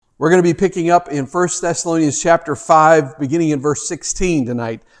We're going to be picking up in 1 Thessalonians chapter 5, beginning in verse 16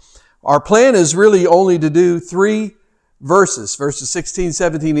 tonight. Our plan is really only to do 3 verses 16,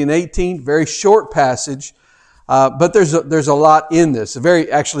 17, and 18. Very short passage, but there's a lot in this.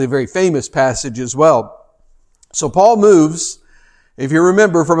 Actually a very famous passage as well. So Paul moves, if you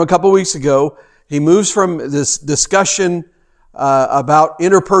remember from a couple weeks ago, he moves from this discussion about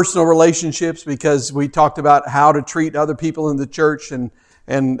interpersonal relationships, because we talked about how to treat other people in the church and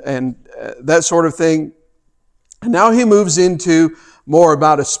that sort of thing. And now he moves into more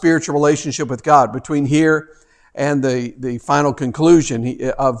about a spiritual relationship with God between here and the final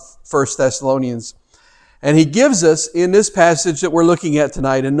conclusion of 1 Thessalonians. And he gives us, in this passage that we're looking at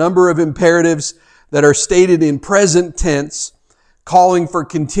tonight, a number of imperatives that are stated in present tense, calling for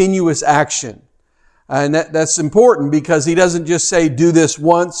continuous action. And that's important, because he doesn't just say, do this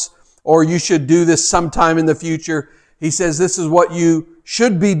once, or you should do this sometime in the future. He says this is what you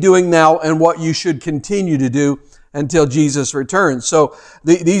should be doing now and what you should continue to do until Jesus returns. So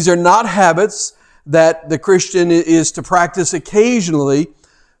these are not habits that the Christian is to practice occasionally.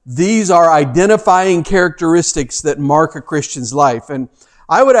 These are identifying characteristics that mark a Christian's life. And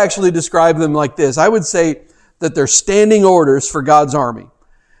I would actually describe them like this. I would say that they're standing orders for God's army.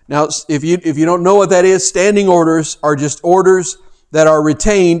 Now, if you don't know what that is, standing orders are just orders that are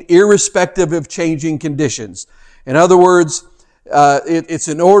retained irrespective of changing conditions. In other words, it's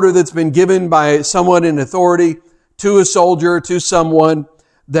an order that's been given by someone in authority to a soldier, to someone,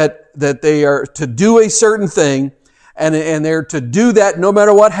 that they are to do a certain thing, and they're to do that no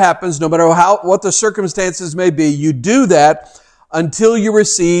matter what happens, no matter what the circumstances may be. You do that until you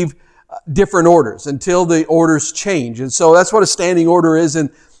receive different orders, until the orders change. And so that's what a standing order is, and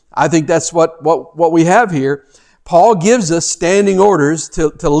I think that's what we have here. Paul gives us standing orders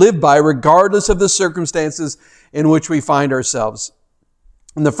to live by regardless of the circumstances in which we find ourselves.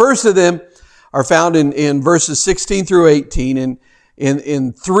 And the first of them are found in verses 16 through 18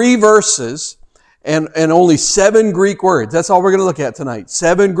 in 3 verses and only 7 Greek words. That's all we're going to look at tonight.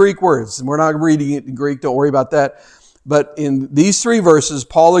 7 Greek words. And we're not reading it in Greek. Don't worry about that. But in these 3 verses,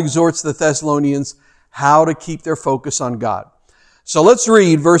 Paul exhorts the Thessalonians how to keep their focus on God. So let's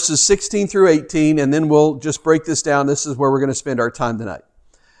read verses 16 through 18, and then we'll just break this down. This is where we're going to spend our time tonight.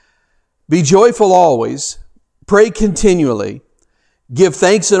 Be joyful always. Pray continually. Give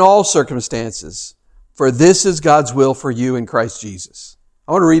thanks in all circumstances, for this is God's will for you in Christ Jesus.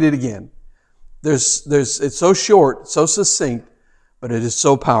 I want to read it again. It's so short, so succinct, but it is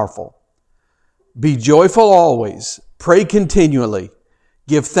so powerful. Be joyful always. Pray continually.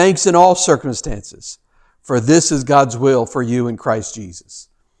 Give thanks in all circumstances, for this is God's will for you in Christ Jesus.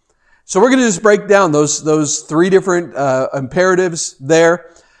 So we're going to just break down those 3 different imperatives there.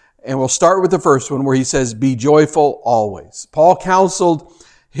 And we'll start with the first one, where he says, be joyful always. Paul counseled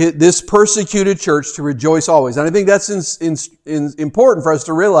this persecuted church to rejoice always. And I think that's important for us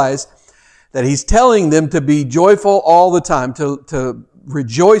to realize that he's telling them to be joyful all the time, to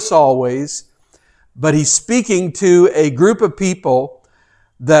rejoice always. But he's speaking to a group of people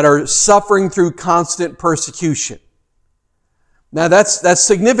that are suffering through constant persecution. Now that's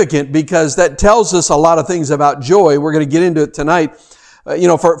significant, because that tells us a lot of things about joy. We're going to get into it tonight.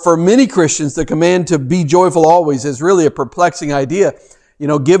 For many Christians, the command to be joyful always is really a perplexing idea.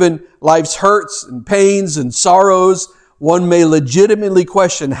 Given life's hurts and pains and sorrows, one may legitimately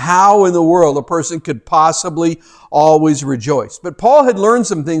question how in the world a person could possibly always rejoice. But Paul had learned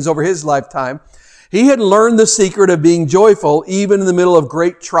some things over his lifetime. He had learned the secret of being joyful even in the middle of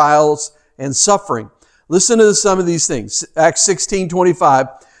great trials and suffering. Listen to some of these things. Acts 16:25.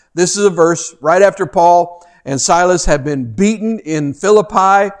 This is a verse right after Paul and Silas have been beaten in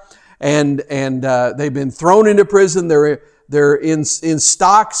Philippi, and they've been thrown into prison. They're in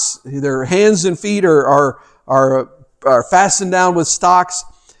stocks. Their hands and feet are fastened down with stocks.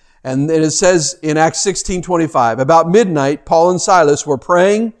 And it says in Acts 16:25, about midnight, Paul and Silas were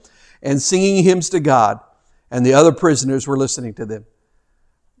praying and singing hymns to God, and the other prisoners were listening to them.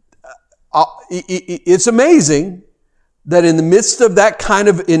 It's amazing that in the midst of that kind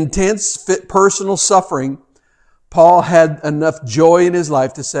of intense personal suffering, Paul had enough joy in his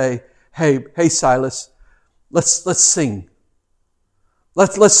life to say, hey Silas, let's sing.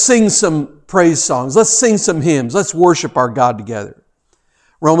 Let's sing some praise songs. Let's sing some hymns. Let's worship our God together.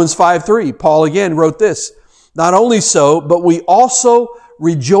 Romans 5:3, Paul again wrote this, not only so, but we also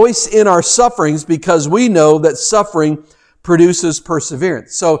rejoice in our sufferings, because we know that suffering produces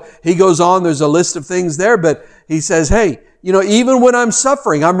perseverance. So he goes on, there's a list of things there, but he says, hey, even when I'm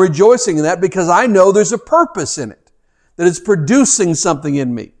suffering, I'm rejoicing in that, because I know there's a purpose in it, that it's producing something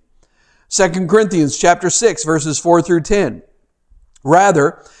in me. 2 Corinthians chapter 6, verses 4 through 10.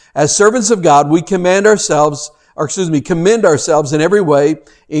 Rather, As servants of God, we commend ourselves in every way,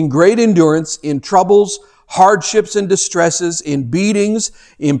 in great endurance, in troubles, hardships and distresses, in beatings,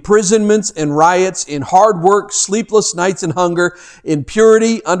 imprisonments and riots, in hard work, sleepless nights and hunger, in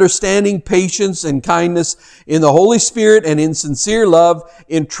purity, understanding, patience and kindness, in the Holy Spirit and in sincere love,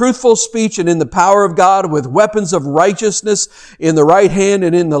 in truthful speech and in the power of God, with weapons of righteousness in the right hand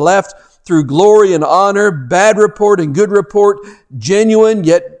and in the left, through glory and honor, bad report and good report, genuine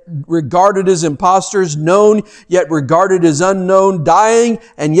yet regarded as impostors, known yet regarded as unknown, dying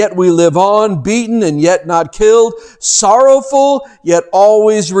and yet we live on, beaten and yet not killed, sorrowful yet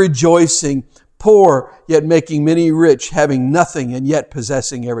always rejoicing, poor yet making many rich, having nothing and yet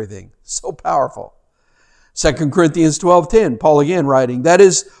possessing everything. So powerful. 2 Corinthians 12:10, Paul again writing, that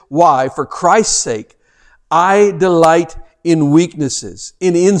is why, for Christ's sake, I delight in weaknesses,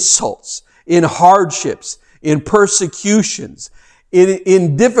 in insults, in hardships, in persecutions,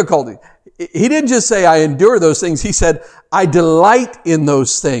 in difficulty. He didn't just say, I endure those things. He said, I delight in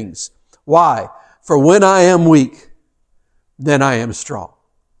those things. Why? For when I am weak, then I am strong.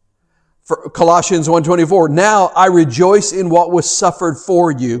 For Colossians 1:24, now I rejoice in what was suffered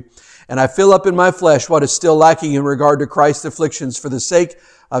for you, and I fill up in my flesh what is still lacking in regard to Christ's afflictions for the sake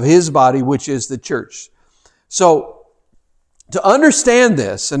of His body, which is the church. So, to understand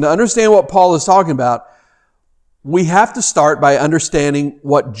this and to understand what Paul is talking about, we have to start by understanding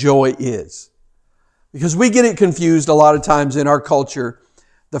what joy is. Because we get it confused a lot of times in our culture.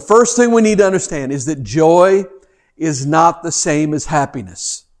 The first thing we need to understand is that joy is not the same as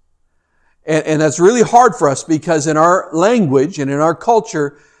happiness. And that's really hard for us because in our language and in our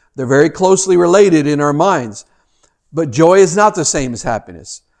culture, they're very closely related in our minds. But joy is not the same as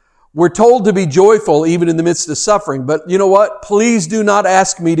happiness. We're told to be joyful even in the midst of suffering. But you know what? Please do not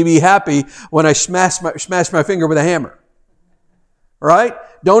ask me to be happy when I smash my finger with a hammer. Right?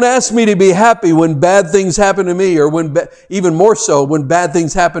 Don't ask me to be happy when bad things happen to me, or even more so when bad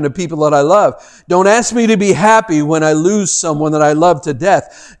things happen to people that I love. Don't ask me to be happy when I lose someone that I love to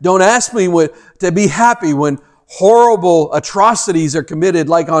death. Don't ask me to be happy when horrible atrocities are committed,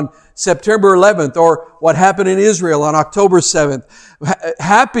 like on September 11th, or what happened in Israel on October 7th.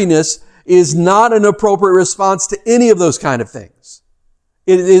 Happiness is not an appropriate response to any of those kind of things.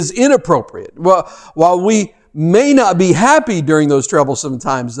 It is inappropriate. Well, while we may not be happy during those troublesome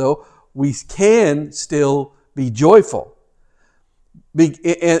times, though, we can still be joyful.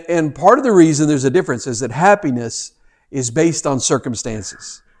 And part of the reason there's a difference is that happiness is based on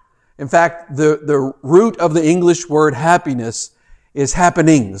circumstances. In fact, the root of the English word happiness is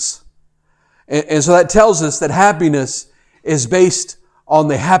happenings. And so that tells us that happiness is based on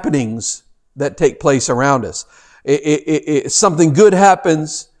the happenings that take place around us. Something good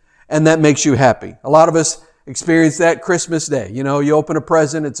happens, and that makes you happy. A lot of us experience that Christmas Day. You know, you open a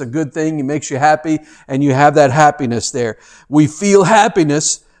present, it's a good thing, it makes you happy, and you have that happiness there. We feel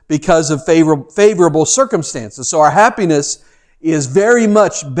happiness because of favorable circumstances. So our happiness is very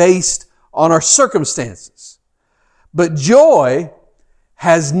much based on our circumstances. But joy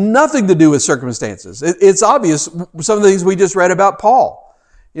has nothing to do with circumstances. It's obvious, some of the things we just read about Paul.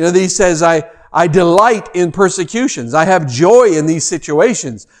 You know, he says, I delight in persecutions. I have joy in these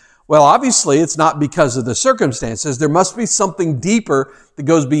situations. Well, obviously, it's not because of the circumstances. There must be something deeper that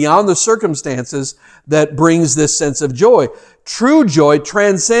goes beyond the circumstances that brings this sense of joy. True joy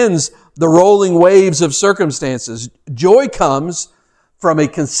transcends the rolling waves of circumstances. Joy comes from a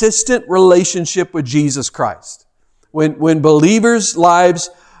consistent relationship with Jesus Christ. When believers' lives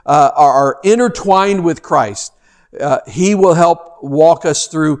are intertwined with Christ, He will help walk us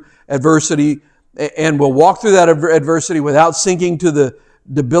through adversity, and we'll walk through that adversity without sinking to the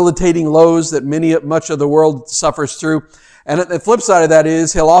debilitating lows that much of the world suffers through. And the flip side of that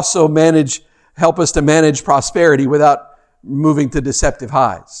is He'll also help us to manage prosperity without moving to deceptive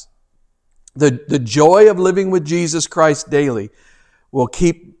highs. The joy of living with Jesus Christ daily will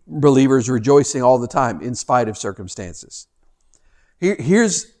keep believers rejoicing all the time in spite of circumstances.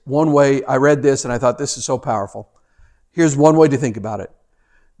 Here's one way I read this and I thought this is so powerful. Here's one way to think about it.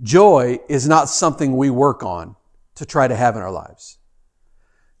 Joy is not something we work on to try to have in our lives.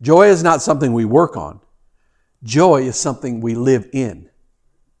 Joy is not something we work on. Joy is something we live in.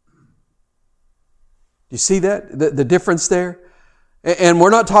 You see that? The difference there? And we're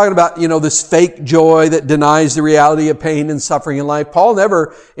not talking about, this fake joy that denies the reality of pain and suffering in life. Paul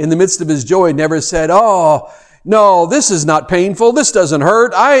never, in the midst of his joy, never said, oh, no, this is not painful. This doesn't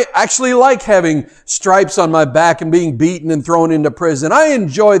hurt. I actually like having stripes on my back and being beaten and thrown into prison. I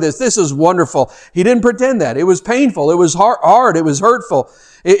enjoy this. This is wonderful. He didn't pretend that. It was painful. It was hard. It was hurtful.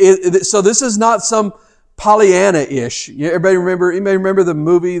 So this is not some Pollyanna-ish. Anybody remember the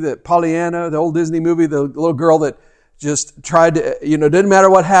movie, that Pollyanna, the old Disney movie, the little girl that just tried to, didn't matter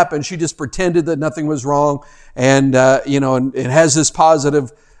what happened, she just pretended that nothing was wrong, and it has this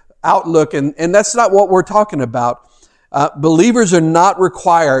positive outlook, and that's not what we're talking about. Believers are not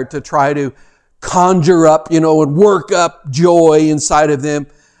required to try to conjure up, and work up joy inside of them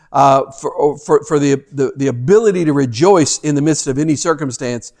for the ability to rejoice in the midst of any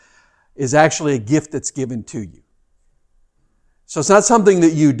circumstance is actually a gift that's given to you. So it's not something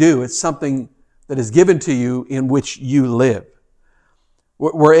that you do, it's something that is given to you in which you live.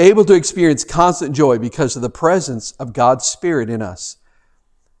 We're able to experience constant joy because of the presence of God's Spirit in us.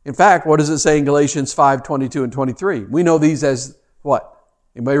 In fact, what does it say in Galatians 5:22 and 23? We know these as what?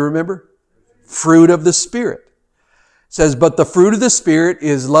 Anybody remember? Fruit of the Spirit. It says, but the fruit of the Spirit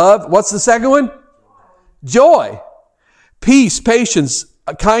is love. What's the second one? Joy. Peace, patience,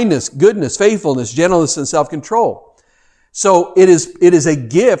 kindness, goodness, faithfulness, gentleness, and self-control. So it is a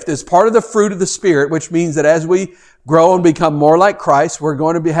gift as part of the fruit of the Spirit, which means that as we grow and become more like Christ, we're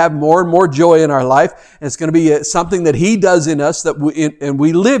going to have more and more joy in our life. And it's going to be something that He does in us and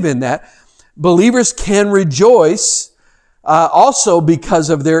we live in that. Believers can rejoice also because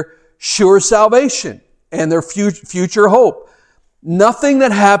of their sure salvation and their future hope. Nothing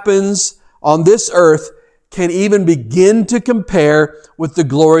that happens on this earth can even begin to compare with the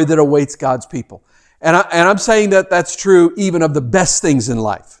glory that awaits God's people. And I'm saying that that's true even of the best things in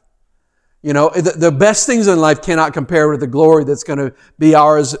life. The best things in life cannot compare with the glory that's going to be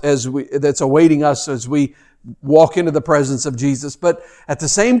ours that's awaiting us as we walk into the presence of Jesus. But at the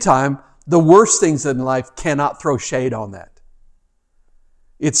same time, the worst things in life cannot throw shade on that.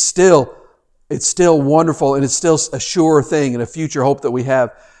 It's still wonderful, and it's still a sure thing and a future hope that we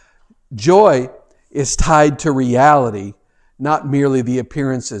have. Joy is tied to reality, not merely the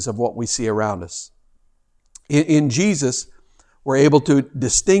appearances of what we see around us. In Jesus, we're able to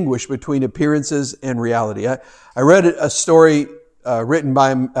distinguish between appearances and reality. I read a story written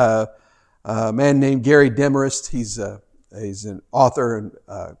by a man named Gary Demarest. He's an author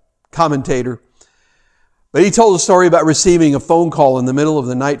and commentator. But he told a story about receiving a phone call in the middle of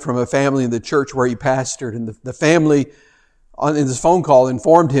the night from a family in the church where he pastored. And the family in this phone call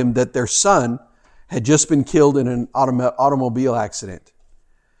informed him that their son had just been killed in an automobile accident.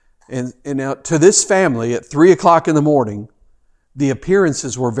 And now to this family at 3 o'clock in the morning, the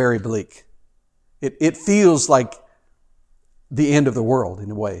appearances were very bleak. It feels like the end of the world in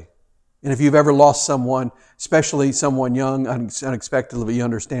a way. And if you've ever lost someone, especially someone young, unexpectedly, you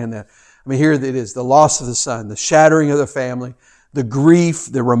understand that. I mean, here it is, the loss of the son, the shattering of the family, the grief,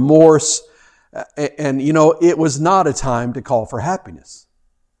 the remorse. And it was not a time to call for happiness.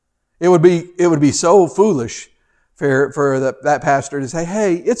 It would be so foolish for that pastor to say,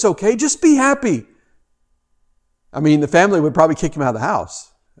 hey, it's okay, just be happy. I mean, the family would probably kick him out of the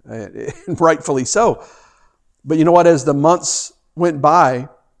house, and rightfully so. But you know what? As the months went by,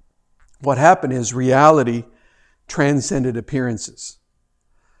 what happened is reality transcended appearances.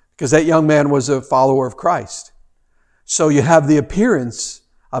 Because that young man was a follower of Christ. So you have the appearance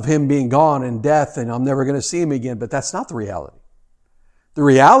of him being gone in death and I'm never going to see him again, but that's not the reality. The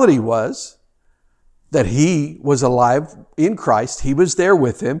reality was that he was alive in Christ. He was there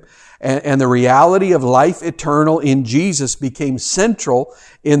with him. And the reality of life eternal in Jesus became central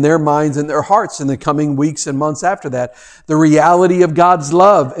in their minds and their hearts in the coming weeks and months after that. The reality of God's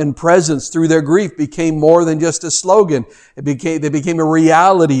love and presence through their grief became more than just a slogan. They became a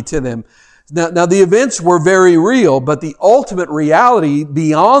reality to them. Now the events were very real, but the ultimate reality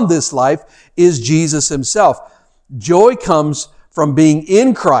beyond this life is Jesus Himself. Joy comes from being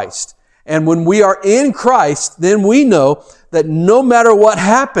in Christ. And when we are in Christ, then we know that no matter what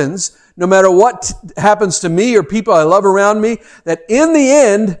happens to me or people I love around me, that in the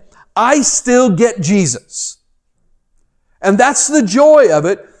end, I still get Jesus. And that's the joy of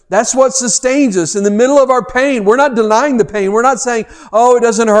it. That's what sustains us in the middle of our pain. We're not denying the pain. We're not saying, oh, it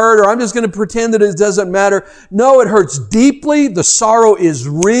doesn't hurt, or I'm just going to pretend that it doesn't matter. No, it hurts deeply. The sorrow is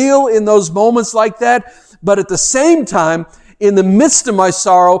real in those moments like that. But at the same time, in the midst of my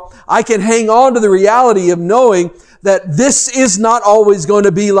sorrow, I can hang on to the reality of knowing that this is not always going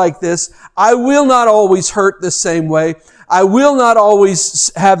to be like this. I will not always hurt the same way. I will not always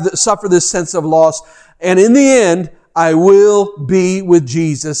suffer this sense of loss. And in the end, I will be with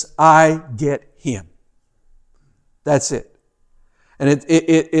Jesus. I get Him. That's it. And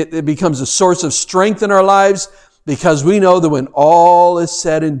it becomes a source of strength in our lives because we know that when all is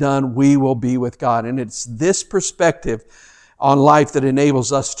said and done, we will be with God. And it's this perspective on life that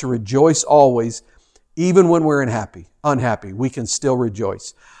enables us to rejoice always, even when we're unhappy. We can still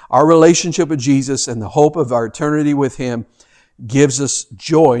rejoice. Our relationship with Jesus and the hope of our eternity with Him gives us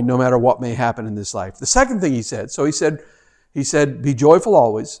joy no matter what may happen in this life. The second thing he said, he said, be joyful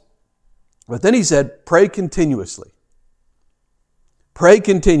always. But then he said, pray continuously. Pray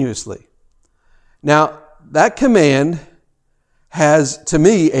continuously. Now, that command has, to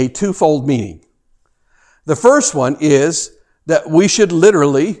me, a twofold meaning. The first one is that we should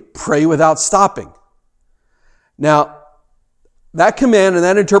literally pray without stopping. Now, that command and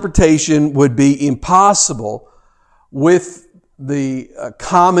that interpretation would be impossible with the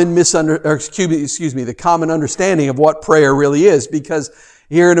common the common understanding of what prayer really is, because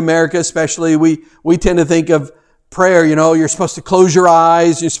here in America especially, we tend to think of prayer, you're supposed to close your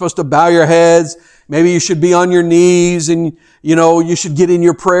eyes, you're supposed to bow your heads, maybe you should be on your knees, and you should get in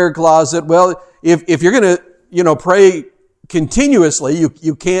your prayer closet. Well, if you're going to pray continuously,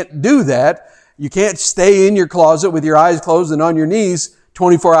 you can't do that. You can't stay in your closet with your eyes closed and on your knees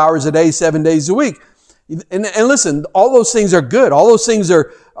 24 hours a day, 7 days a week. And listen, all those things are good. All those things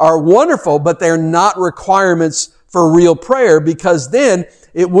are wonderful, but they're not requirements for real prayer, because then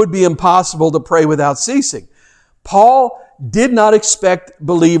it would be impossible to pray without ceasing. Paul did not expect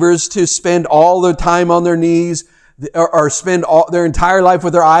believers to spend all their time on their knees or spend their entire life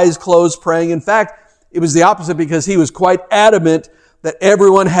with their eyes closed praying. In fact, it was the opposite, because he was quite adamant that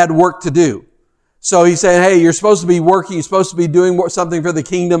everyone had work to do. So he's saying, hey, you're supposed to be working, you're supposed to be doing something for the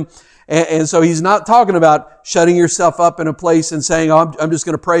kingdom. And so he's not talking about shutting yourself up in a place and saying, oh, I'm just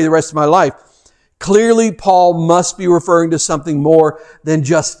going to pray the rest of my life. Clearly, Paul must be referring to something more than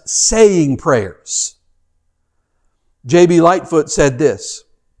just saying prayers. J.B. Lightfoot said this,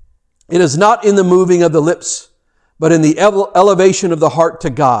 it is not in the moving of the lips, but in the elevation of the heart to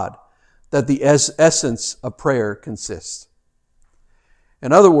God that the essence of prayer consists.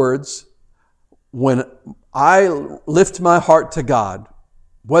 In other words, when I lift my heart to God,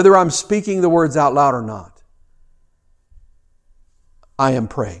 whether I'm speaking the words out loud or not, I am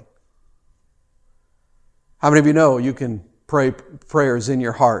praying. How many of you know you can pray prayers in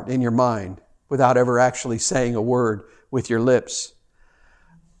your heart, in your mind, without ever actually saying a word with your lips?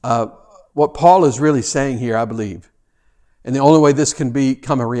 What Paul is really saying here, I believe, and the only way this can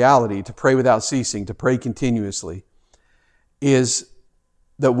become a reality, to pray without ceasing, to pray continuously, is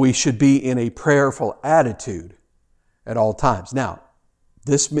that we should be in a prayerful attitude at all times. Now,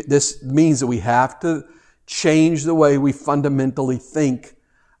 this means that we have to change the way we fundamentally think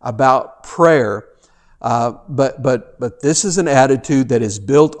about prayer. But this is an attitude that is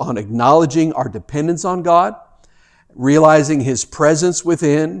built on acknowledging our dependence on God, realizing His presence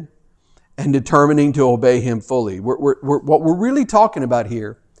within, and determining to obey Him fully. What we're really talking about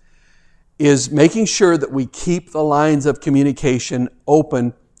here is making sure that we keep the lines of communication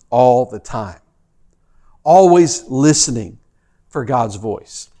open all the time. Always listening for God's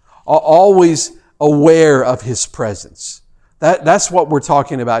voice. Always aware of His presence. That's what we're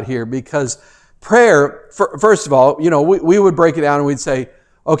talking about here, because prayer, first of all, we would break it down and we'd say,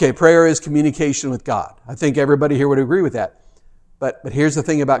 okay, prayer is communication with God. I think everybody here would agree with that. But here's the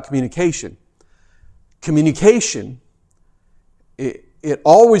thing about communication. Communication, it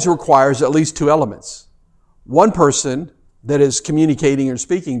always requires at least two elements. One person that is communicating or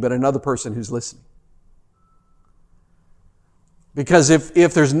speaking, but another person who's listening. Because if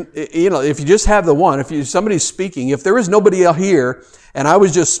there's, if you just have the one, if somebody's speaking, if there is nobody out here and I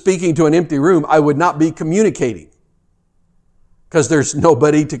was just speaking to an empty room, I would not be communicating, because there's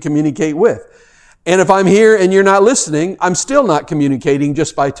nobody to communicate with. And if I'm here and you're not listening, I'm still not communicating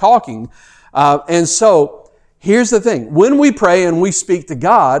just by talking. And so here's the thing. When we pray and we speak to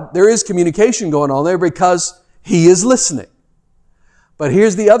God, there is communication going on there because He is listening. But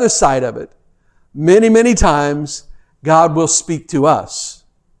here's the other side of it. Many, many times, God will speak to us.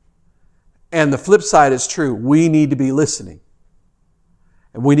 And the flip side is true. We need to be listening.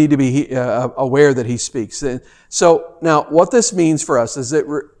 And we need to be aware that He speaks. And so now what this means for us is that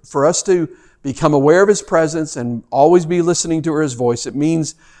for us to become aware of His presence and always be listening to His voice, it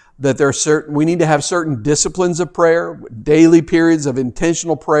means that we need to have certain disciplines of prayer, daily periods of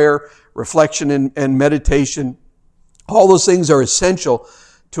intentional prayer, reflection and meditation. All those things are essential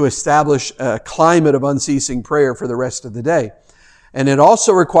to establish a climate of unceasing prayer for the rest of the day. And it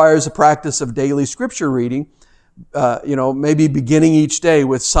also requires a practice of daily Scripture reading, maybe beginning each day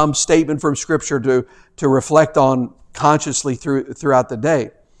with some statement from Scripture to reflect on consciously throughout the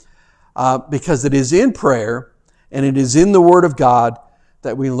day. Because it is in prayer and it is in the Word of God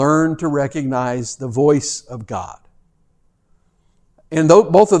that we learn to recognize the voice of God. And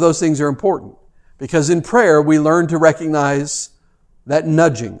both of those things are important, because in prayer we learn to recognize that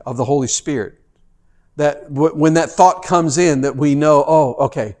nudging of the Holy Spirit. That when that thought comes in, that we know, oh,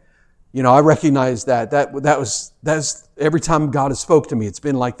 okay, I recognize that's every time God has spoke to me, it's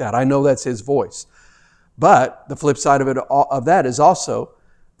been like that. I know that's His voice. But the flip side of that is also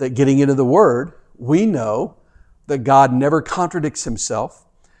that getting into the Word, we know that God never contradicts Himself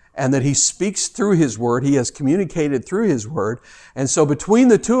and that He speaks through His Word. He has communicated through His Word. And so between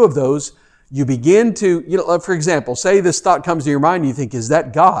the two of those, you begin to, for example, say this thought comes to your mind and you think, is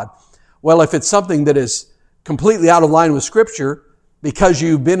that God? Well, if it's something that is completely out of line with Scripture, because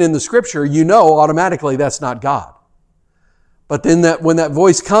you've been in the Scripture, you know automatically that's not God. But then when that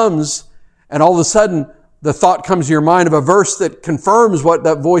voice comes and all of a sudden the thought comes to your mind of a verse that confirms what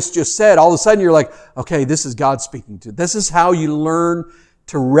that voice just said, all of a sudden you're like, okay, this is God speaking to. This is how you learn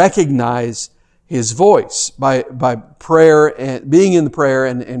to recognize His voice by prayer and being in the prayer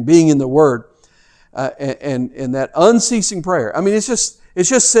and being in the Word and that unceasing prayer. I mean, it's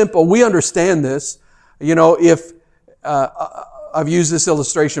just simple. We understand this. If I've used this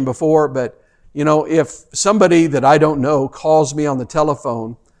illustration before, but if somebody that I don't know calls me on the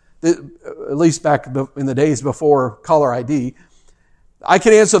telephone, at least back in the days before caller ID, I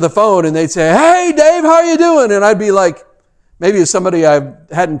could answer the phone and they'd say, "Hey, Dave, how are you doing?" And I'd be like, maybe it's somebody I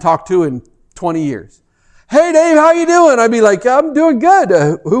hadn't talked to in 20 years. "Hey, Dave, how are you doing?" I'd be like, "I'm doing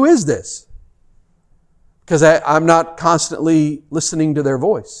good. Who is this?" Because I'm not constantly listening to their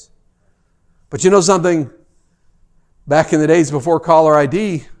voice. But you know something? Back in the days before caller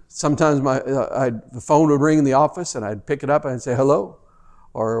ID, sometimes the phone would ring in the office and I'd pick it up and I'd say, "Hello,"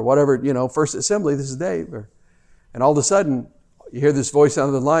 or whatever, First Assembly, this is Dave. And all of a sudden, you hear this voice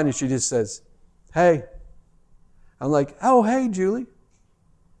on the line and she just says, "Hey." I'm like, "Oh, hey, Julie."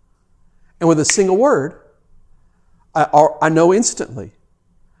 And with a single word, I know instantly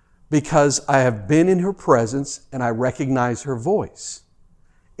because I have been in her presence and I recognize her voice.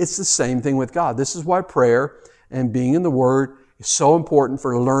 It's the same thing with God. This is why prayer and being in the Word is so important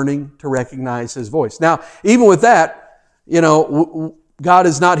for learning to recognize His voice. Now, even with that, God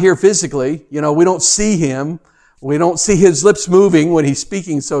is not here physically. We don't see Him. We don't see His lips moving when He's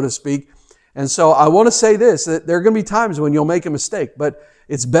speaking, so to speak. And so I want to say this, that there are going to be times when you'll make a mistake, but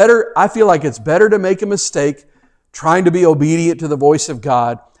I feel like it's better to make a mistake trying to be obedient to the voice of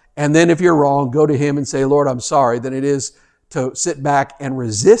God. And then if you're wrong, go to Him and say, "Lord, I'm sorry," than it is to sit back and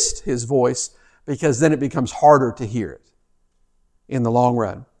resist His voice, because then it becomes harder to hear it in the long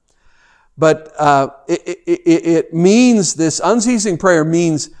run. But it means, this unceasing prayer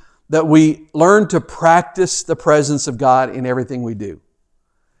means that we learn to practice the presence of God in everything we do.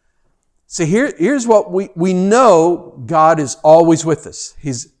 See, here's what we know: God is always with us.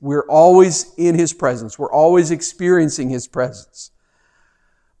 We're always in His presence. We're always experiencing His presence.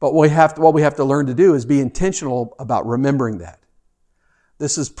 But what we have to learn to do is be intentional about remembering that.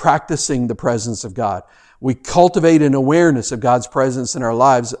 This is practicing the presence of God. We cultivate an awareness of God's presence in our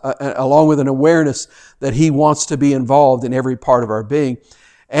lives, along with an awareness that He wants to be involved in every part of our being.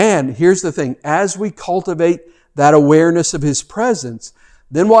 And here's the thing, as we cultivate that awareness of His presence,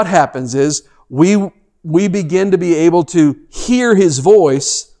 then what happens is we begin to be able to hear His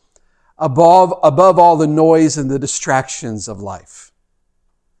voice above all the noise and the distractions of life.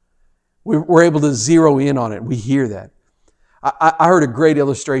 We're able to zero in on it. We hear that. I heard a great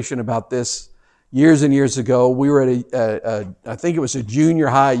illustration about this years and years ago. We were at I think it was a junior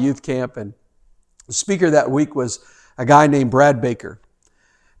high youth camp, and the speaker that week was a guy named Brad Baker.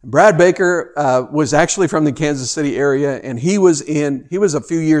 Brad Baker was actually from the Kansas City area, and he was a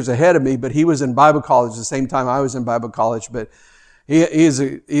few years ahead of me, but he was in Bible college the same time I was in Bible college. But he's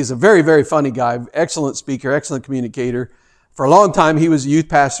a very, very funny guy, excellent speaker, excellent communicator. For a long time, he was a youth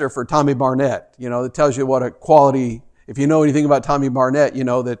pastor for Tommy Barnett. It tells you what a quality. If you know anything about Tommy Barnett, you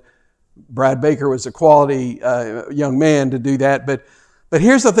know that Brad Baker was a quality young man to do that. But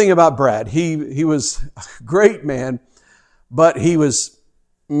here's the thing about Brad. He was a great man, but he was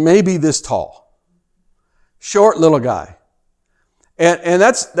maybe this tall. Short little guy. And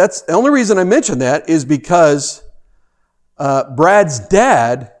that's the only reason I mention that is because Brad's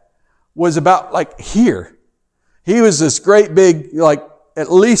dad was about like here. He was this great big, like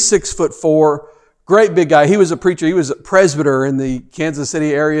at least 6'4", great big guy. He was a preacher. He was a presbyter in the Kansas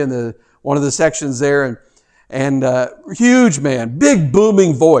City area in one of the sections there, and huge man, big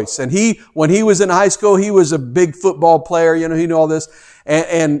booming voice. And when he was in high school, he was a big football player. He knew all this.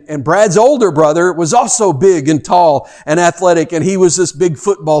 And Brad's older brother was also big and tall and athletic, and he was this big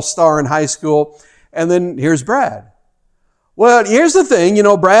football star in high school. And then here's Brad. Well, here's the thing,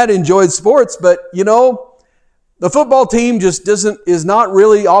 Brad enjoyed sports, but the football team just is not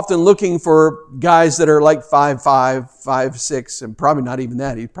really often looking for guys that are like 5'5", 5'6", and probably not even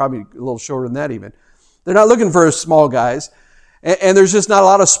that. He's probably a little shorter than that even. They're not looking for small guys. And there's just not a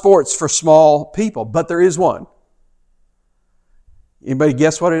lot of sports for small people, but there is one. Anybody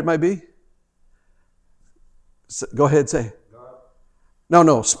guess what it might be? Go ahead, say.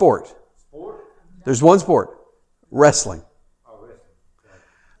 No, sport. There's one sport. Wrestling.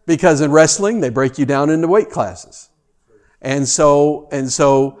 Because in wrestling, they break you down into weight classes. And so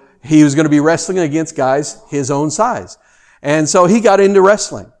he was going to be wrestling against guys his own size. And so he got into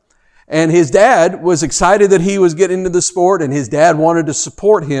wrestling. And his dad was excited that he was getting into the sport, and his dad wanted to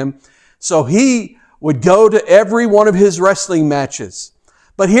support him. So he would go to every one of his wrestling matches.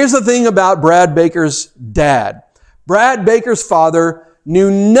 But here's the thing about Brad Baker's dad. Brad Baker's father knew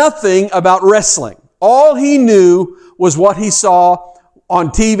nothing about wrestling. All he knew was what he saw on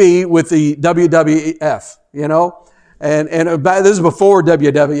TV with the WWF, you know. And this is before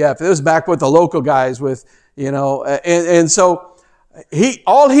WWF. This was back with the local guys with, you know, and so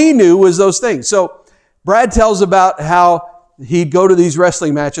all he knew was those things. So Brad tells about how he'd go to these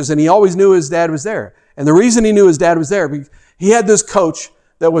wrestling matches, and he always knew his dad was there. And the reason he knew his dad was there, because he had this coach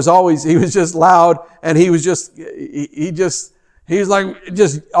that was just loud, and he was like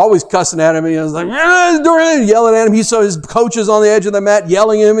just always cussing at him, and he was like yelling at him. He saw his coaches on the edge of the mat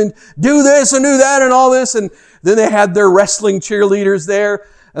yelling at him and do this and do that and all this. And then they had their wrestling cheerleaders there,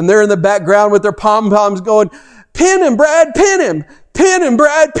 and they're in the background with their pom-poms going, "Pin him, Brad, pin him. Pin him,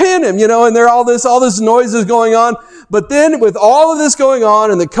 Brad, pin him," you know, and all this noise is going on. But then with all of this going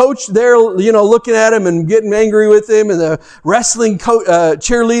on and the coach there, you know, looking at him and getting angry with him, and the wrestling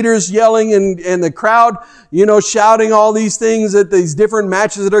cheerleaders yelling, and the crowd, you know, shouting all these things at these different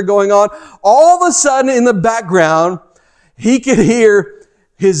matches that are going on, all of a sudden in the background, he could hear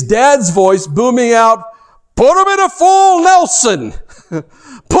his dad's voice booming out, "Put him in a full Nelson."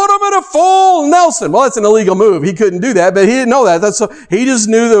 Put him in a full Nelson. Well, that's an illegal move. He couldn't do that, but he didn't know that. He just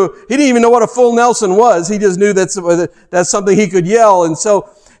knew he didn't even know what a full Nelson was. He just knew that's something he could yell. And so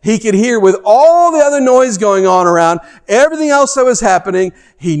he could hear, with all the other noise going on around, everything else that was happening,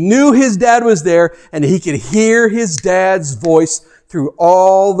 he knew his dad was there, and he could hear his dad's voice through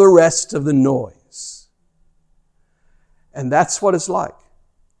all the rest of the noise. And that's what it's like.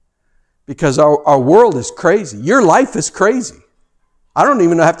 Because our world is crazy. Your life is crazy. I don't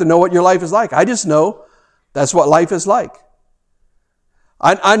even have to know what your life is like. I just know that's what life is like.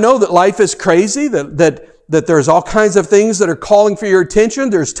 I know that life is crazy, that there's all kinds of things that are calling for your attention.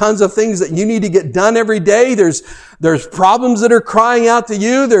 There's tons of things that you need to get done every day. There's problems that are crying out to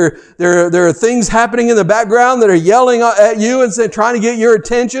you. There are things happening in the background that are yelling at you and trying to get your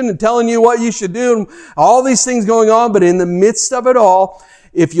attention and telling you what you should do, and all these things going on. But in the midst of it all,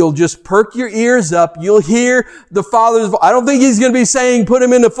 if you'll just perk your ears up, you'll hear the Father's voice. I don't think He's going to be saying, "Put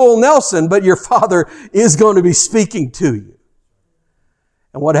him into full Nelson," but your Father is going to be speaking to you.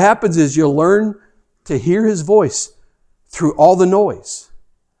 And what happens is you'll learn to hear His voice through all the noise,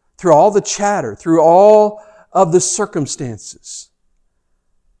 through all the chatter, through all of the circumstances.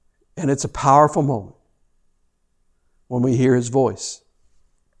 And it's a powerful moment when we hear His voice.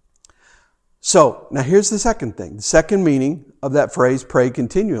 So, now here's the second thing. The second meaning of that phrase, "pray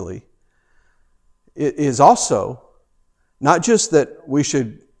continually," it is also not just that we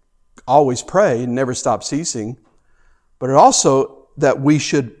should always pray and never stop ceasing, but it also that we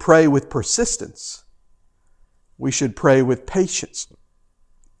should pray with persistence. We should pray with patience,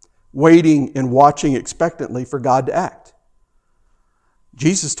 waiting and watching expectantly for God to act.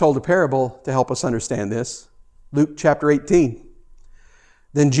 Jesus told a parable to help us understand this. Luke chapter 18.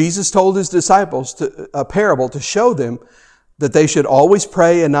 Then Jesus told His disciples a parable to show them that they should always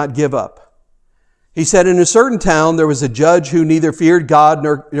pray and not give up. He said, "In a certain town there was a judge who neither feared God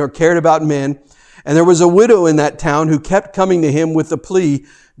nor cared about men. And there was a widow in that town who kept coming to him with the plea,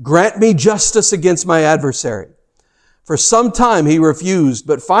 'Grant me justice against my adversary.' For some time he refused,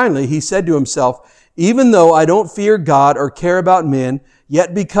 but finally he said to himself, 'Even though I don't fear God or care about men,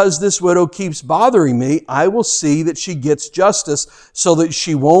 yet because this widow keeps bothering me, I will see that she gets justice so that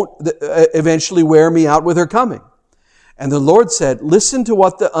she won't eventually wear me out with her coming.' And the Lord said, 'Listen to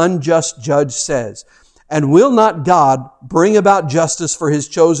what the unjust judge says. And will not God bring about justice for His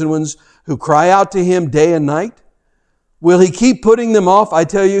chosen ones who cry out to Him day and night? Will He keep putting them off? I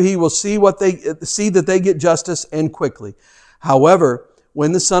tell you, He will see that they get justice, and quickly. However,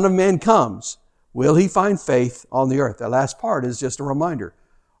 when the Son of Man comes, will He find faith on the earth?'" That last part is just a reminder.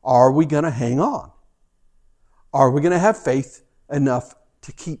 Are we going to hang on? Are we going to have faith enough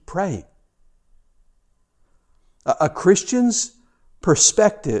to keep praying? A Christian's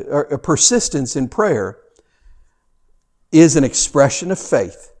perspective or persistence in prayer is an expression of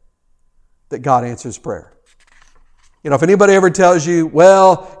faith that God answers prayer. You know, if anybody ever tells you,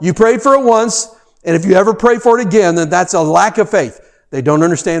 "Well, you prayed for it once And if you ever pray for it again, then that's a lack of faith. They don't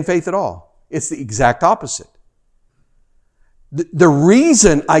understand faith at all. It's the exact opposite. The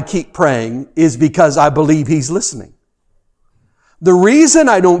reason I keep praying is because I believe He's listening. The reason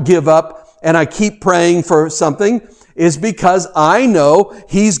I don't give up and I keep praying for something is because I know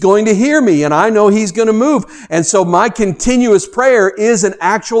He's going to hear me and I know He's going to move. And so my continuous prayer is an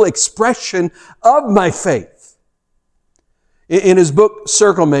actual expression of my faith. In his book,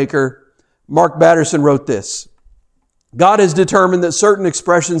 Circle Maker, Mark Batterson wrote this: God has determined that certain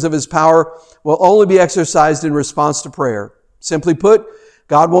expressions of His power will only be exercised in response to prayer. Simply put,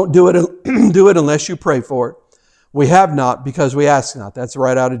 God won't do it unless you pray for it. We have not because we ask not. That's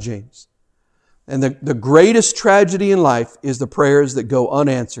right out of James. And the greatest tragedy in life is the prayers that go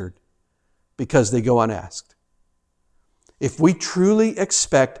unanswered because they go unasked. If we truly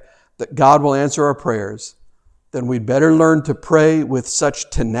expect that God will answer our prayers, then we'd better learn to pray with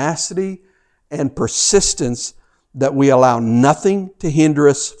such tenacity and persistence that we allow nothing to hinder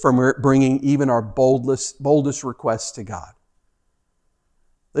us from bringing even our boldest requests to God.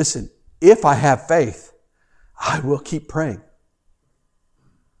 Listen, if I have faith, I will keep praying.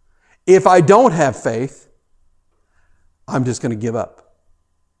 If I don't have faith, I'm just going to give up.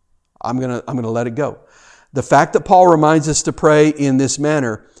 I'm going to let it go. The fact that Paul reminds us to pray in this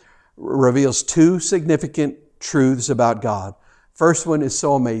manner reveals two significant truths about God. First one is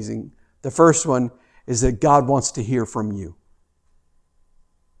so amazing. The first one is that God wants to hear from you.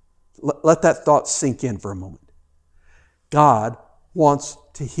 Let that thought sink in for a moment. God wants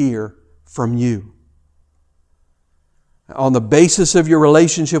to hear from you. On the basis of your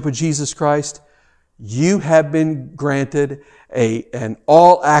relationship with Jesus Christ, you have been granted an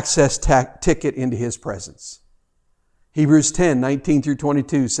all-access ticket into His presence. Hebrews 10:19 through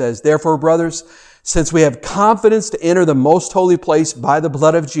 22 says, "Therefore, brothers, since we have confidence to enter the most holy place by the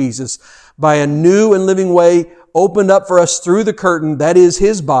blood of Jesus, by a new and living way opened up for us through the curtain, that is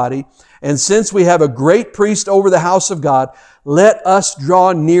His body, and since we have a great priest over the house of God, let us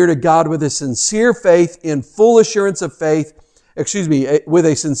draw near to God with a sincere faith in full assurance of faith, with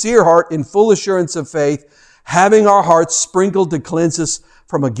a sincere heart in full assurance of faith, having our hearts sprinkled to cleanse us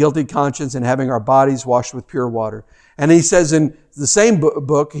from a guilty conscience and having our bodies washed with pure water." And he says in the same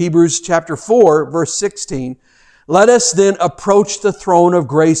book, Hebrews chapter 4, verse 16, "Let us then approach the throne of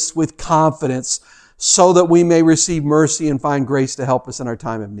grace with confidence so that we may receive mercy and find grace to help us in our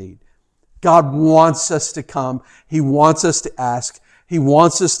time of need." God wants us to come. He wants us to ask. He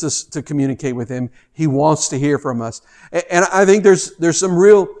wants us to communicate with Him. He wants to hear from us. And I think there's some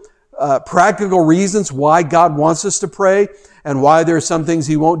real practical reasons why God wants us to pray and why there are some things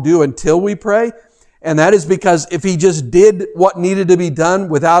He won't do until we pray. And that is because if He just did what needed to be done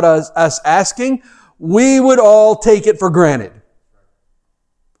without us asking, we would all take it for granted.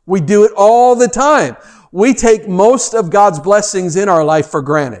 We do it all the time. We take most of God's blessings in our life for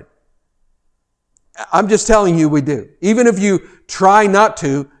granted. I'm just telling you we do. Even if you try not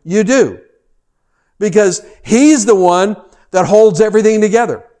to, you do. Because He's the one that holds everything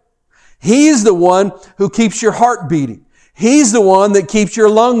together. He's the one who keeps your heart beating. He's the one that keeps your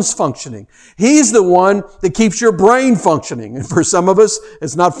lungs functioning. He's the one that keeps your brain functioning. And for some of us,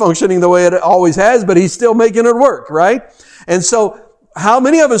 it's not functioning the way it always has, but He's still making it work, right? And so, how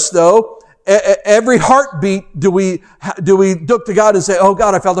many of us, though, every heartbeat do we look to God and say, "Oh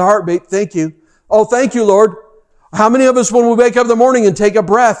God, I felt a heartbeat. Thank you. Oh, thank you, Lord." How many of us, when we wake up in the morning and take a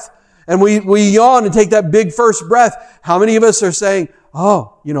breath and we yawn and take that big first breath, how many of us are saying,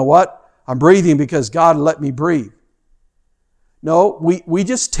 "Oh, you know what? I'm breathing because God let me breathe"? No, we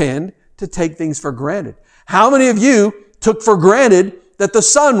just tend to take things for granted. How many of you took for granted that the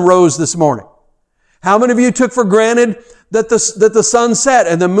sun rose this morning? How many of you took for granted that the sun set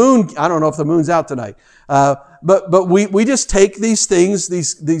and the moon? I don't know if the moon's out tonight. But we just take these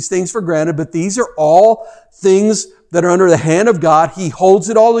things for granted. But these are all things that are under the hand of God. He holds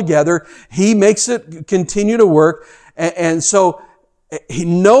it all together. He makes it continue to work. And so,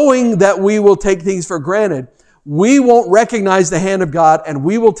 knowing that we will take things for granted, we won't recognize the hand of God, and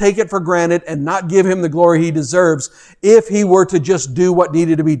we will take it for granted and not give Him the glory He deserves if He were to just do what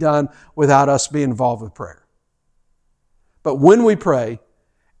needed to be done without us being involved with prayer. But when we pray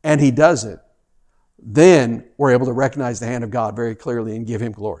and He does it, then we're able to recognize the hand of God very clearly and give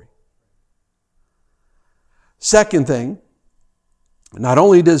Him glory. Second thing, not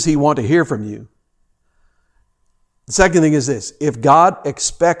only does He want to hear from you, the second thing is this: if God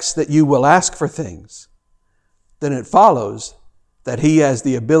expects that you will ask for things, then it follows that He has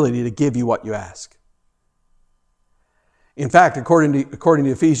the ability to give you what you ask. In fact, according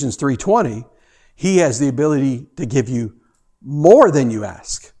to Ephesians 3:20, He has the ability to give you more than you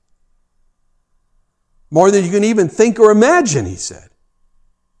ask. More than you can even think or imagine, he said.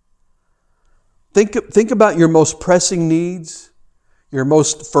 Think about your most pressing needs, your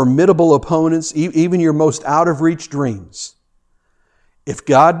most formidable opponents, even your most out-of-reach dreams. If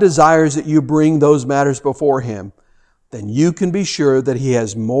God desires that you bring those matters before Him, then you can be sure that He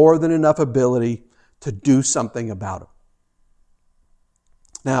has more than enough ability to do something about them.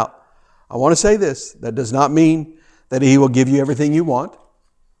 Now, I want to say this. That does not mean that He will give you everything you want.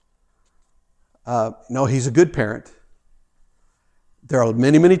 No, He's a good parent. There are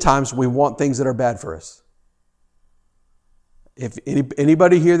many, many times we want things that are bad for us. If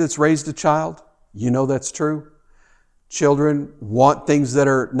anybody here that's raised a child, you know that's true. Children want things that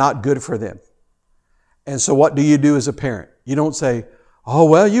are not good for them. And so what do you do as a parent? You don't say, oh,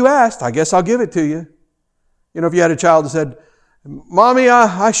 well, you asked. I guess I'll give it to you. You know, if you had a child that said, Mommy,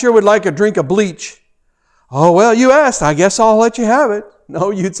 I sure would like a drink of bleach. Oh, well, you asked. I guess I'll let you have it.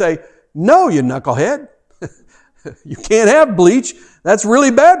 No, you'd say, no, you knucklehead. You can't have bleach. That's really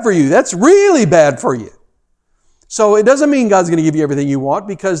bad for you. That's really bad for you. So it doesn't mean God's going to give you everything you want,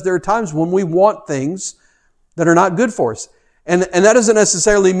 because there are times when we want things that are not good for us. And that doesn't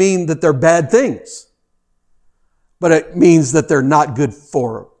necessarily mean that they're bad things, but it means that they're not good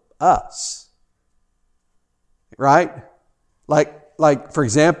for us. Right? Like for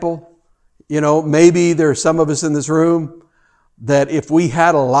example, you know, maybe there are some of us in this room that if we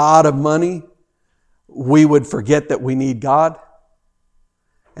had a lot of money, we would forget that we need God.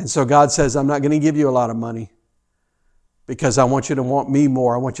 And so God says, I'm not going to give you a lot of money because I want you to want me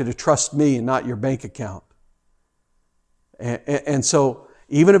more. I want you to trust me and not your bank account. And so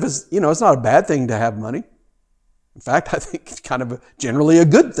even if it's, you know, it's not a bad thing to have money. In fact, I think it's kind of generally a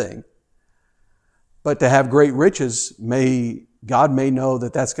good thing. But to have great riches, God may know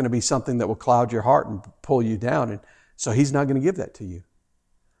that that's going to be something that will cloud your heart and pull you down. And so He's not going to give that to you.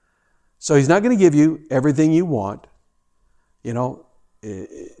 So He's not going to give you everything you want. You know,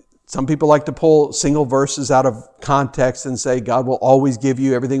 some people like to pull single verses out of context and say God will always give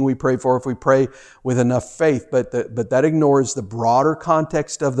you everything we pray for if we pray with enough faith. But that ignores the broader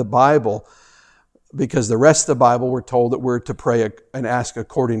context of the Bible, because the rest of the Bible we're told that we're to pray and ask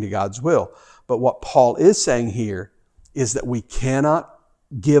according to God's will. But what Paul is saying here is that we cannot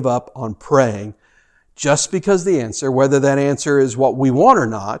give up on praying just because the answer, whether that answer is what we want or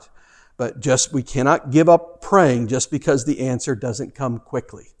not, but we cannot give up praying just because the answer doesn't come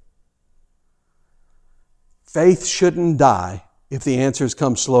quickly. Faith shouldn't die if the answers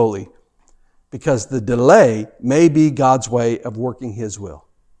come slowly, because the delay may be God's way of working His will.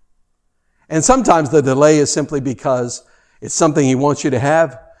 And sometimes the delay is simply because it's something He wants you to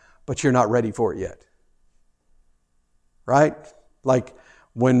have, but you're not ready for it yet. Right? Like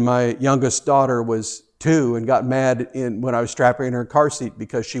when my youngest daughter was 2 and got mad when I was strapping her in her car seat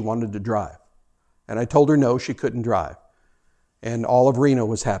because she wanted to drive. And I told her no, she couldn't drive. And all of Reno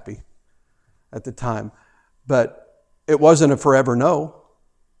was happy at the time. But it wasn't a forever no.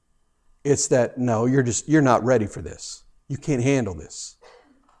 It's that, no, you're not ready for this. You can't handle this.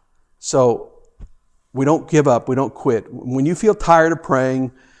 So we don't give up. We don't quit. When you feel tired of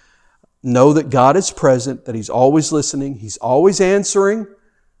praying, know that God is present, that He's always listening. He's always answering.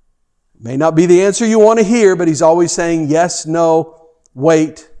 It may not be the answer you want to hear, but He's always saying yes, no,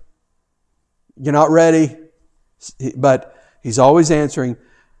 wait. You're not ready. But He's always answering.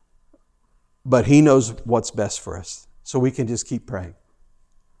 But He knows what's best for us. So we can just keep praying.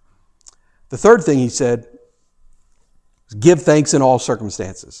 The third thing He said is give thanks in all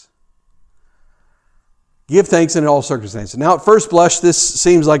circumstances. Give thanks in all circumstances. Now, at first blush, this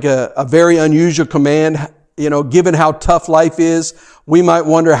seems like a very unusual command. You know, given how tough life is, we might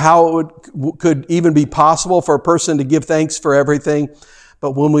wonder how it could even be possible for a person to give thanks for everything.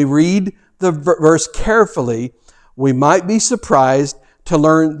 But when we read the verse carefully, we might be surprised to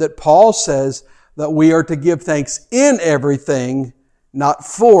learn that Paul says that we are to give thanks in everything, not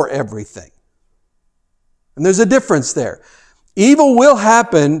for everything. And there's a difference there. Evil will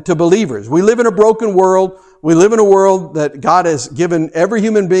happen to believers. We live in a broken world. We live in a world that God has given every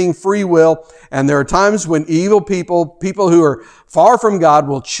human being free will. And there are times when evil people who are far from God,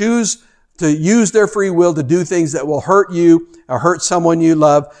 will choose to use their free will to do things that will hurt you or hurt someone you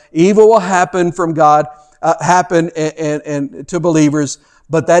love. Evil will happen from God, happen and to believers,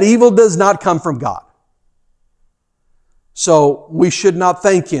 but that evil does not come from God. So we should not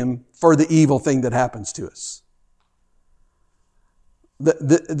thank Him for the evil thing that happens to us.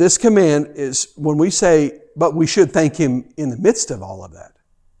 This command is when we say, but we should thank Him in the midst of all of that.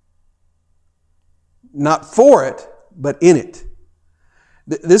 Not for it, but in it.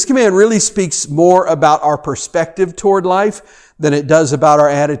 This command really speaks more about our perspective toward life than it does about our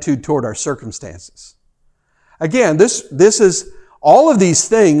attitude toward our circumstances. Again, this is all of these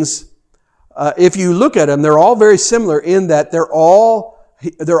things. If you look at them, they're all very similar in that they're all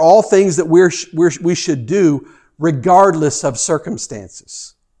things that we should do regardless of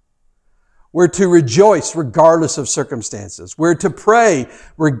circumstances. We're to rejoice regardless of circumstances. We're to pray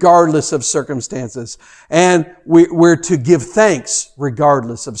regardless of circumstances. And we're to give thanks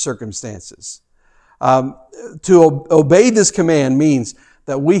regardless of circumstances. To obey this command means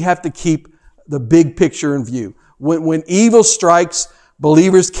that we have to keep the big picture in view. When evil strikes,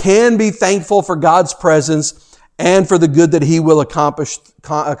 believers can be thankful for God's presence and for the good that He will accomplish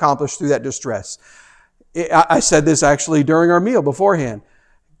through that distress. I said this actually during our meal beforehand.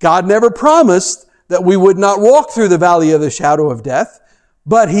 God never promised that we would not walk through the valley of the shadow of death,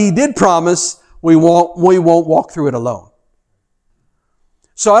 but He did promise we won't walk through it alone.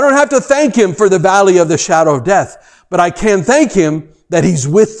 So I don't have to thank Him for the valley of the shadow of death, but I can thank Him that He's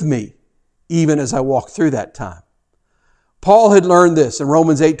with me even as I walk through that time. Paul had learned this in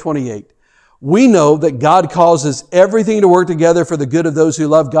Romans 8:28. We know that God causes everything to work together for the good of those who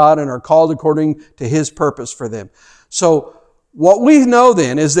love God and are called according to His purpose for them. So what we know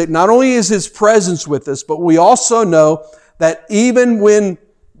then is that not only is His presence with us, but we also know that even when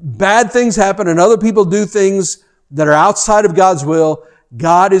bad things happen and other people do things that are outside of God's will,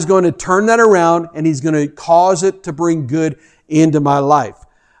 God is going to turn that around and He's going to cause it to bring good into my life.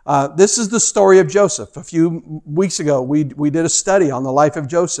 This is the story of Joseph. A few weeks ago, we did a study on the life of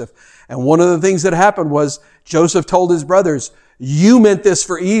Joseph. And one of the things that happened was Joseph told his brothers, you meant this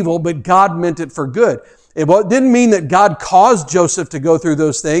for evil, but God meant it for good. It didn't mean that God caused Joseph to go through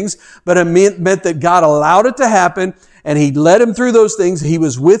those things, but it meant that God allowed it to happen and He led him through those things. He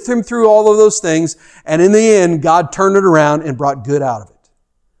was with him through all of those things. And in the end, God turned it around and brought good out of it.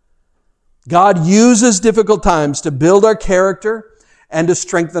 God uses difficult times to build our character and to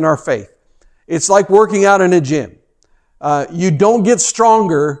strengthen our faith. It's like working out in a gym. You don't get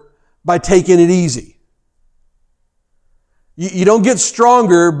stronger by taking it easy. You don't get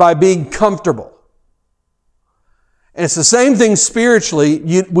stronger by being comfortable. And it's the same thing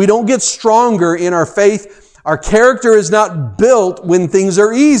spiritually. We don't get stronger in our faith. Our character is not built when things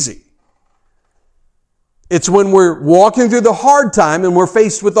are easy. It's when we're walking through the hard time and we're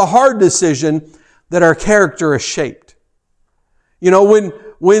faced with the hard decision that our character is shaped. You know,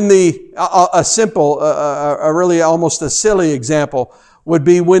 when a simple, really almost a silly example would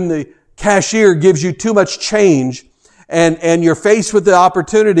be when the cashier gives you too much change and you're faced with the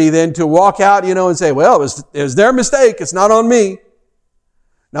opportunity then to walk out, and say, well, it was their mistake. It's not on me.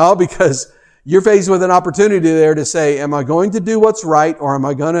 No, because you're faced with an opportunity there to say, am I going to do what's right or am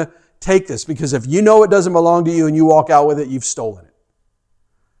I going to take this? Because if you know it doesn't belong to you and you walk out with it, you've stolen it.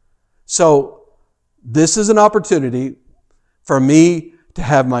 So this is an opportunity for me to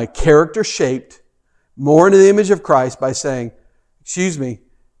have my character shaped more into the image of Christ by saying, excuse me,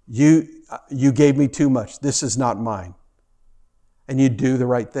 you gave me too much. This is not mine. And you do the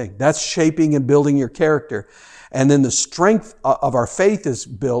right thing. That's shaping and building your character. And then the strength of our faith is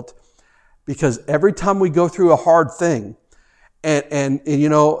built because every time we go through a hard thing, and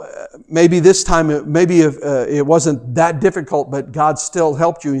maybe this time, it wasn't that difficult, but God still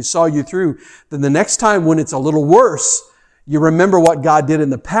helped you and saw you through, then the next time when it's a little worse, you remember what God did in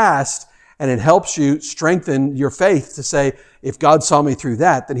the past, and it helps you strengthen your faith to say, if God saw me through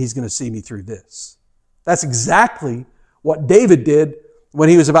that, then He's going to see me through this. That's exactly what David did when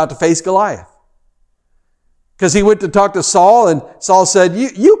he was about to face Goliath. Because he went to talk to Saul, and Saul said,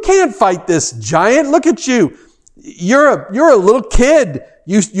 you can't fight this giant. Look at you. You're a little kid.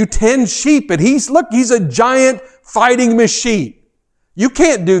 You tend sheep, and he's a giant fighting machine. You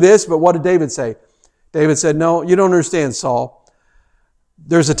can't do this. But what did David say? David said, no, you don't understand, Saul.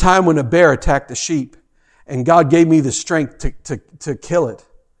 There's a time when a bear attacked the sheep, and God gave me the strength to kill it.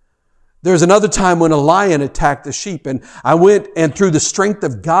 There's another time when a lion attacked the sheep, and I went and through the strength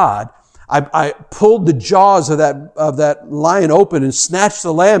of God, I pulled the jaws of that lion open and snatched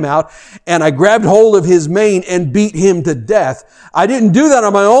the lamb out, and I grabbed hold of his mane and beat him to death. I didn't do that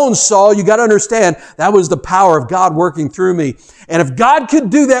on my own, Saul. You got to understand, that was the power of God working through me. And if God could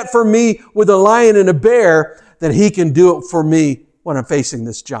do that for me with a lion and a bear, then He can do it for me when I'm facing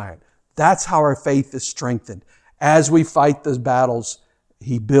this giant. That's how our faith is strengthened. As we fight those battles,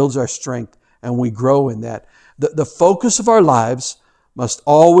 He builds our strength and we grow in that. The focus of our lives must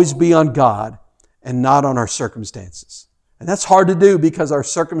always be on God and not on our circumstances. And that's hard to do because our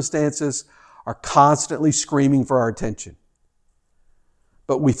circumstances are constantly screaming for our attention.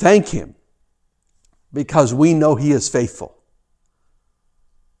 But we thank Him because we know He is faithful.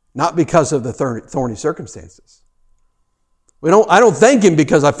 Not because of the thorny circumstances. I don't thank Him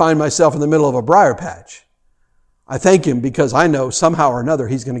because I find myself in the middle of a briar patch. I thank Him because I know somehow or another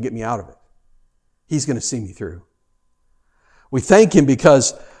He's going to get me out of it. He's going to see me through. We thank Him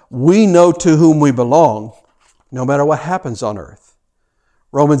because we know to whom we belong, no matter what happens on earth.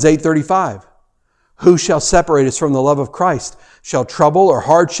 Romans 8:35. Who shall separate us from the love of Christ? Shall trouble or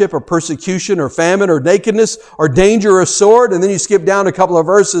hardship or persecution or famine or nakedness or danger or sword? And then you skip down a couple of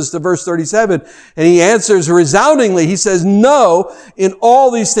verses to verse 37, and he answers resoundingly. He says, no, in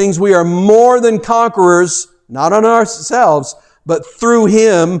all these things we are more than conquerors, not on ourselves, but through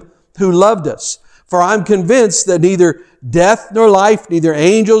Him who loved us. For I'm convinced that neither death nor life, neither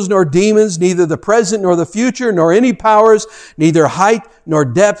angels nor demons, neither the present nor the future, nor any powers, neither height nor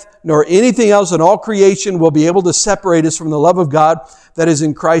depth, nor anything else in all creation will be able to separate us from the love of God that is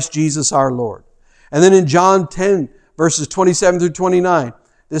in Christ Jesus our Lord. And then in John 10, verses 27 through 29,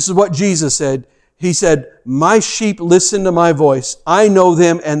 this is what Jesus said. He said, my sheep listen to my voice. I know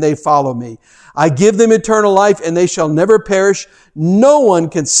them and they follow me. I give them eternal life and they shall never perish. No one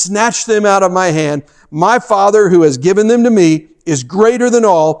can snatch them out of my hand. My Father who has given them to me is greater than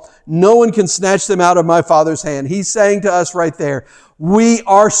all. No one can snatch them out of my Father's hand. He's saying to us right there, we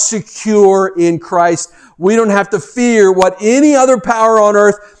are secure in Christ. We don't have to fear what any other power on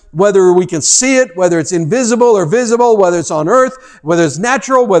earth, whether we can see it, whether it's invisible or visible, whether it's on earth, whether it's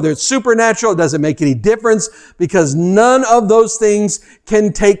natural, whether it's supernatural, it doesn't make any difference because none of those things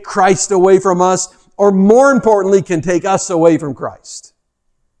can take Christ away from us, or more importantly, can take us away from Christ.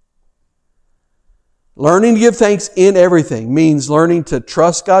 Learning to give thanks in everything means learning to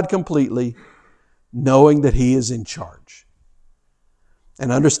trust God completely, knowing that He is in charge.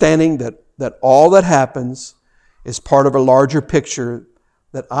 And understanding that all that happens is part of a larger picture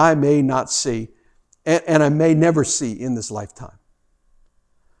that I may not see and I may never see in this lifetime.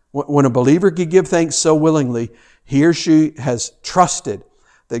 When a believer can give thanks so willingly, he or she has trusted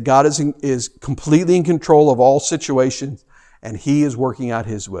that God is completely in control of all situations and He is working out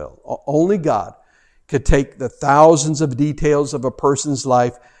His will. Only God could take the thousands of details of a person's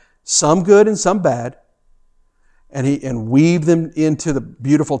life, some good and some bad, and weave them into the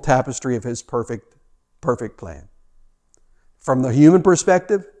beautiful tapestry of His perfect plan. From the human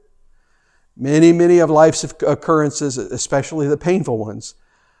perspective, many of life's occurrences, especially the painful ones,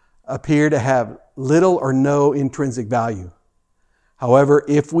 appear to have little or no intrinsic value. However,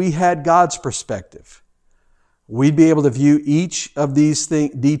 if we had God's perspective, we'd be able to view each of these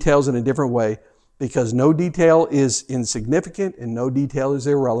details in a different way because no detail is insignificant and no detail is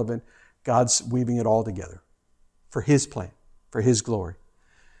irrelevant. God's weaving it all together for His plan, for His glory.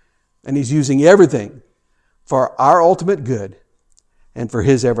 And He's using everything for our ultimate good and for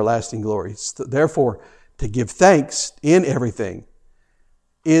His everlasting glory. Therefore, to give thanks in everything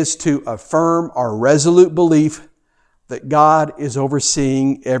is to affirm our resolute belief that God is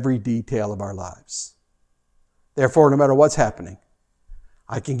overseeing every detail of our lives. Therefore, no matter what's happening,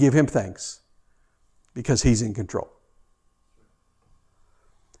 I can give Him thanks because He's in control.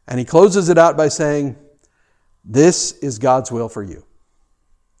 And he closes it out by saying, this is God's will for you.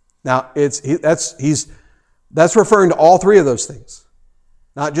 Now, that's referring to all three of those things,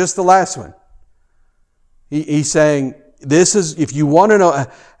 not just the last one. He's saying, this is, if you want to know,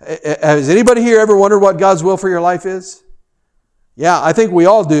 has anybody here ever wondered what God's will for your life is? Yeah, I think we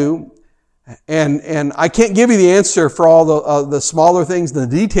all do. And I can't give you the answer for all the smaller things, the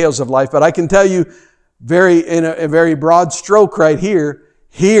details of life, but I can tell you in a very broad stroke right here,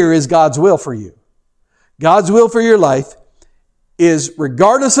 here is God's will for you. God's will for your life is,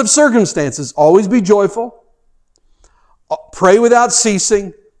 regardless of circumstances, always be joyful, pray without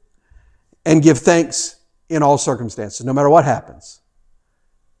ceasing, and give thanks in all circumstances, no matter what happens.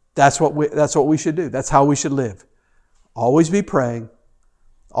 That's what we should do. That's how we should live. Always be praying,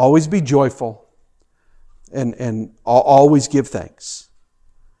 always be joyful, and always give thanks.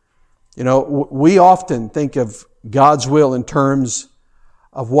 You know, we often think of God's will in terms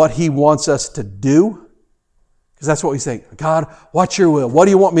of what He wants us to do, because that's what we say. God, what's your will? What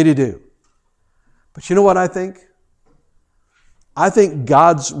do you want me to do? But you know what I think? I think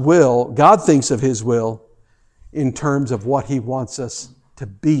God's will, God thinks of His will in terms of what He wants us to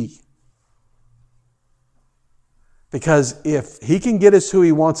be. Because if He can get us who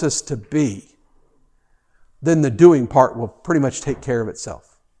He wants us to be, then the doing part will pretty much take care of itself.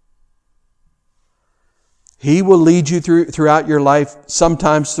 He will lead you throughout your life,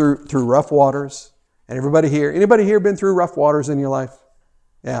 sometimes through rough waters. And anybody here been through rough waters in your life?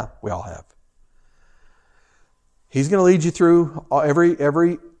 Yeah, we all have. He's going to lead you through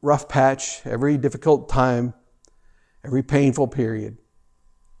every rough patch, every difficult time, every painful period.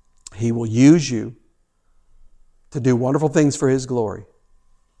 He will use you to do wonderful things for His glory.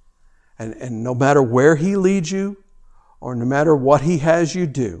 And no matter where He leads you, or no matter what He has you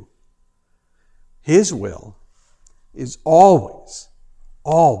do, His will is always,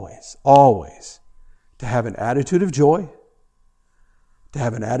 always, always to have an attitude of joy, to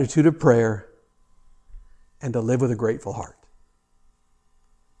have an attitude of prayer, and to live with a grateful heart.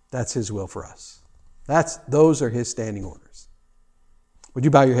 That's His will for us. Those are His standing orders. Would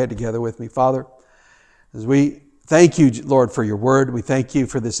you bow your head together with me? Father, as we thank you, Lord, for your word, we thank you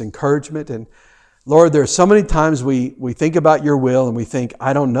for this encouragement. And Lord, there are so many times we think about your will and we think,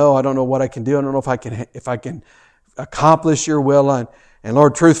 I don't know what I can do. I don't know if I can accomplish your will. And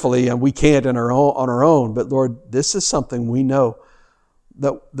Lord, truthfully, and we can't on our own. But Lord, this is something we know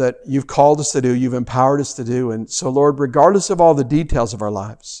that you've called us to do, you've empowered us to do. And so, Lord, regardless of all the details of our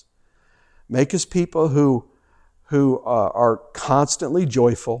lives, make us people who are constantly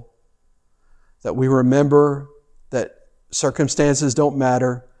joyful, that we remember that circumstances don't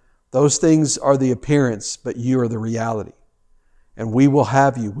matter. Those things are the appearance, but you are the reality. And we will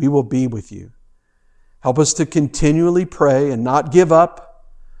have you. We will be with you. Help us to continually pray and not give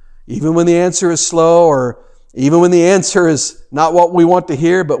up, even when the answer is slow or even when the answer is not what we want to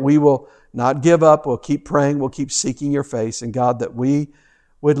hear, but we will not give up. We'll keep praying. We'll keep seeking your face. And God, that we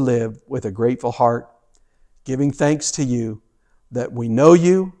would live with a grateful heart, giving thanks to you, that we know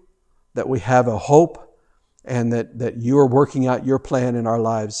you, that we have a hope, and that you are working out your plan in our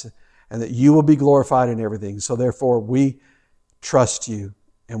lives, and that you will be glorified in everything. So therefore, we trust you,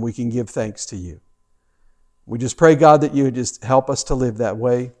 and we can give thanks to you. We just pray, God, that you would just help us to live that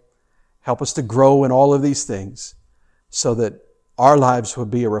way. Help us to grow in all of these things so that our lives would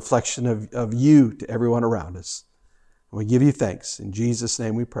be a reflection of you to everyone around us. And we give you thanks. In Jesus'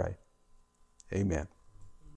 name we pray. Amen.